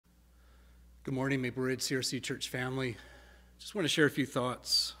Good morning, Maple Ridge CRC Church family. Just want to share a few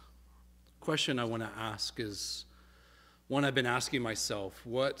thoughts. The question I want to ask is one I've been asking myself.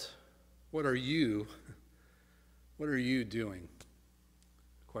 What are you doing?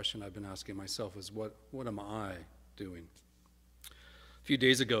 The question I've been asking myself is what am I doing? A few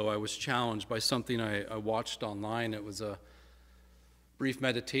days ago, I was challenged by something I watched online. It was a brief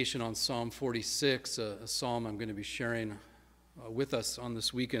meditation on Psalm 46, a psalm I'm going to be sharing with us on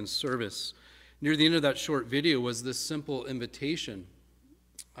this weekend's service. Near the end of that short video was this simple invitation,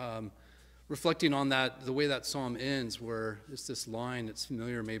 reflecting on that, the way that psalm ends, where it's this line that's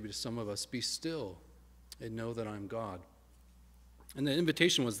familiar maybe to some of us: "Be still and know that I'm God." And the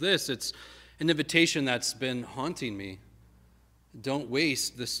invitation was this. It's an invitation that's been haunting me. Don't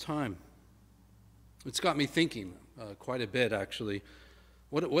waste this time. It's got me thinking quite a bit, actually.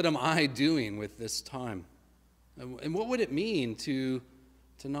 What am I doing with this time? And what would it mean to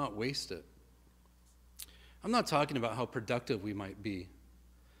not waste it? I'm not talking about how productive we might be,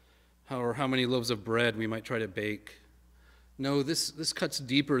 or how many loaves of bread we might try to bake. No, this cuts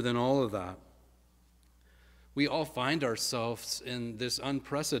deeper than all of that. We all find ourselves in this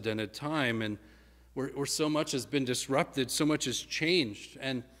unprecedented time, and where so much has been disrupted, so much has changed.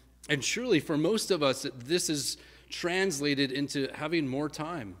 And surely for most of us, this is translated into having more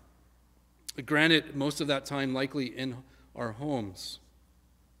time. Granted, most of that time likely in our homes.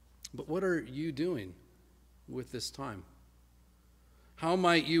 But what are you doing with this time? How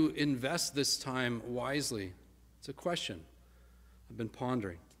might you invest this time wisely? It's a question I've been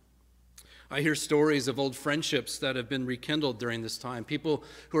pondering. I hear stories of old friendships that have been rekindled during this time, people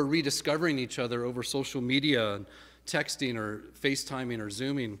who are rediscovering each other over social media, and texting or FaceTiming or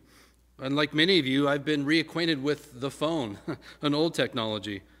Zooming. And like many of you, I've been reacquainted with the phone, an old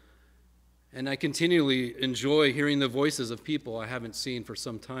technology. And I continually enjoy hearing the voices of people I haven't seen for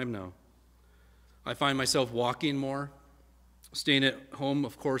some time now. I find myself walking more, staying at home,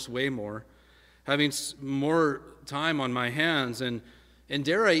 of course, way more, having more time on my hands, and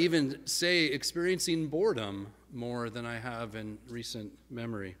dare I even say, experiencing boredom more than I have in recent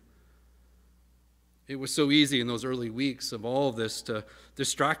memory. It was so easy in those early weeks of all of this to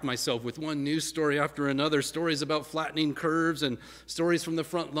distract myself with one news story after another, stories about flattening curves and stories from the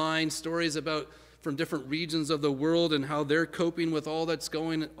front line, stories from different regions of the world and how they're coping with all that's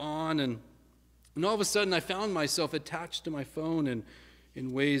going on. And all of a sudden, I found myself attached to my phone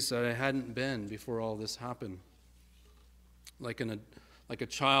in ways that I hadn't been before all this happened. Like a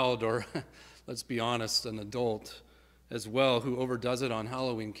child, or let's be honest, an adult as well, who overdoes it on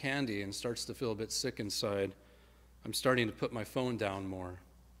Halloween candy and starts to feel a bit sick inside. I'm starting to put my phone down more.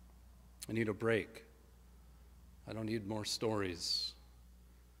 I need a break. I don't need more stories.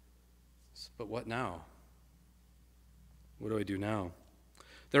 But what now? What do I do now?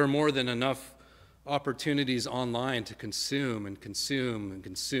 There are more than enough opportunities online to consume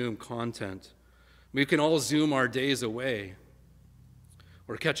content. We can all Zoom our days away,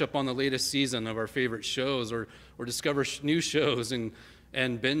 or catch up on the latest season of our favorite shows, or discover new shows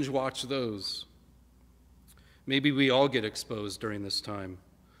and binge watch those. Maybe we all get exposed during this time.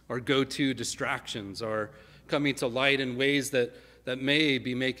 Our go-to distractions are coming to light in ways that may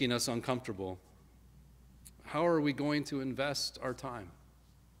be making us uncomfortable. How are we going to invest our time?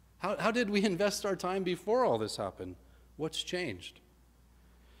 How did we invest our time before all this happened? What's changed?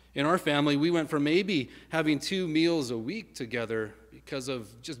 In our family, we went from maybe having 2 meals a week together because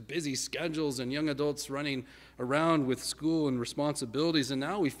of just busy schedules and young adults running around with school and responsibilities, and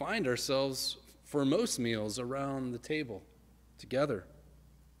now we find ourselves, for most meals, around the table together.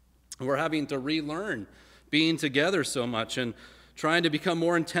 We're having to relearn being together so much and trying to become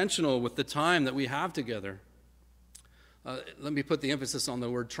more intentional with the time that we have together. Let me put the emphasis on the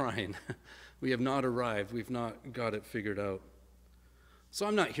word trying. We have not arrived. We've not got it figured out. So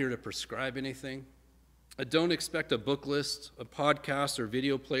I'm not here to prescribe anything. I don't expect a book list, a podcast, or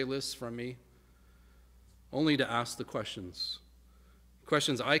video playlist from me, only to ask the questions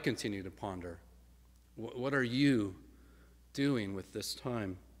I continue to ponder. What are you doing with this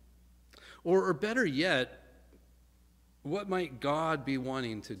time? Or better yet, what might God be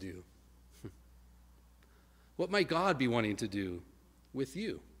wanting to do? What might God be wanting to do with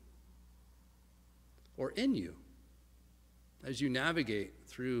you or in you as you navigate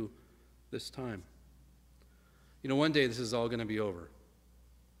through this time? You know, one day this is all going to be over.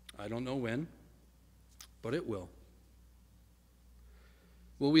 I don't know when, but it will.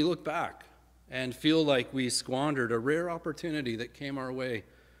 Will we look back and feel like we squandered a rare opportunity that came our way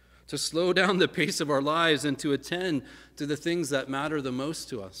to slow down the pace of our lives and to attend to the things that matter the most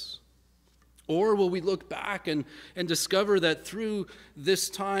to us? Or will we look back and discover that through this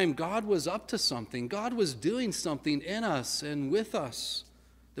time, God was up to something? God was doing something in us and with us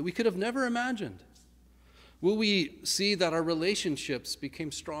that we could have never imagined? Will we see that our relationships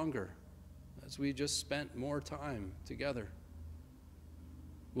became stronger as we just spent more time together?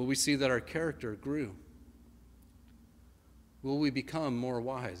 Will we see that our character grew? Will we become more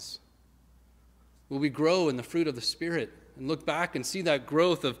wise? Will we grow in the fruit of the Spirit and look back and see that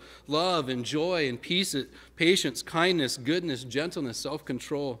growth of love and joy and peace, patience, kindness, goodness, gentleness,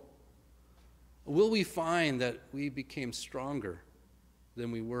 self-control? Will we find that we became stronger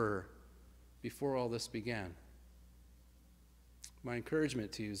than we were before all this began? My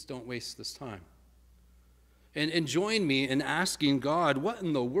encouragement to you is don't waste this time. And join me in asking God what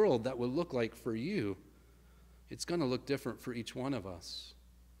in the world that would look like for you. It's going to look different for each one of us.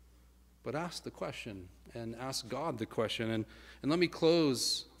 But ask the question and ask God the question. And let me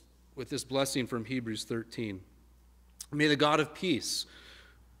close with this blessing from Hebrews 13. May the God of peace,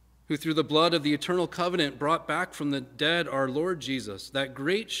 who through the blood of the eternal covenant brought back from the dead our Lord Jesus, that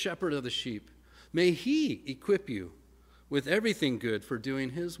great shepherd of the sheep, may he equip you with everything good for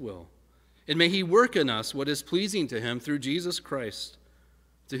doing his will. And may he work in us what is pleasing to him through Jesus Christ,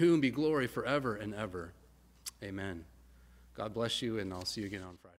 to whom be glory forever and ever. Amen. God bless you, and I'll see you again on Friday.